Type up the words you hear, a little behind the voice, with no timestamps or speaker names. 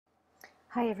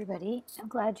Hi everybody, I'm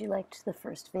glad you liked the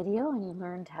first video and you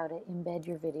learned how to embed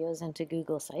your videos into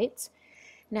Google Sites.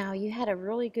 Now you had a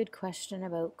really good question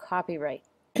about copyright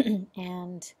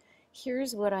and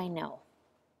here's what I know.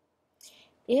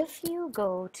 If you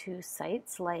go to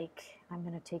sites like, I'm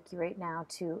going to take you right now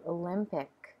to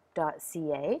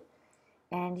olympic.ca,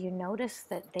 and you notice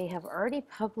that they have already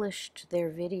published their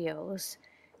videos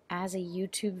as a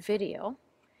YouTube video,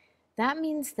 that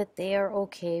means that they are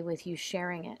okay with you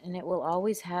sharing it, and it will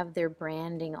always have their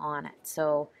branding on it.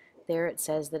 So there it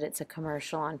says that it's a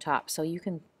commercial on top. So you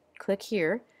can click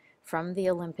here from the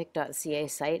olympic.ca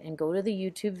site and go to the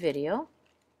YouTube video,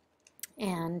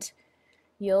 and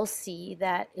you'll see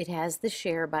that it has the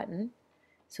share button.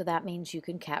 So that means you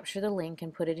can capture the link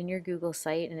and put it in your Google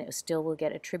site, and it still will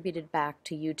get attributed back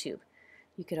to YouTube.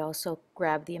 You could also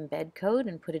grab the embed code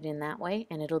and put it in that way,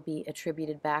 and it'll be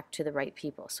attributed back to the right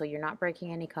people. So you're not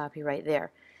breaking any copyright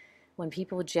there. When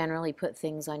people generally put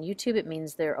things on YouTube, it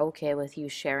means they're okay with you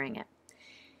sharing it.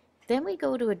 Then we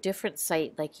go to a different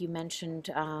site, like you mentioned,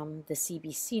 the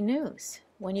CBC News.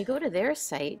 When you go to their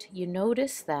site, you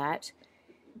notice that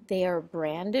they are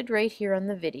branded right here on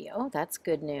the video. That's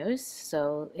good news.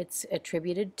 So it's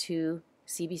attributed to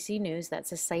CBC News.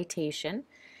 That's a citation.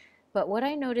 But what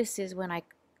I notice is when I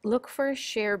look for a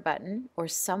share button or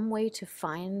some way to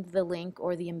find the link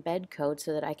or the embed code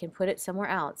so that I can put it somewhere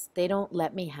else, they don't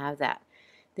let me have that.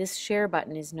 This share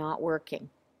button is not working.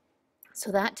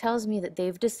 So that tells me that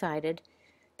they've decided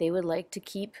they would like to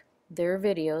keep their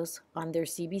videos on their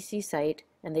CBC site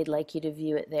and they'd like you to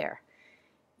view it there.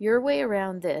 Your way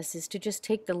around this is to just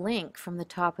take the link from the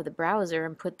top of the browser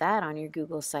and put that on your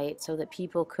Google site so that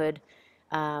people could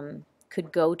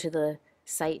go to the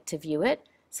site to view it.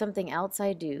 Something else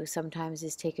I do sometimes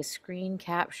is take a screen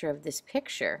capture of this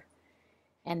picture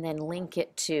and then link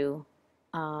it to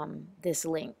this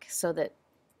link so that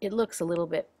it looks a little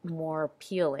bit more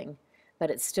appealing, but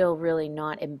it's still really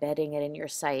not embedding it in your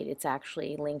site. It's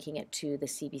actually linking it to the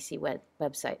CBC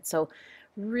website. So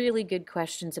really good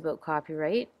questions about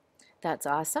copyright. That's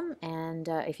awesome. And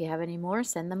if you have any more,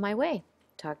 send them my way.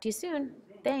 Talk to you soon.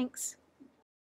 Thanks.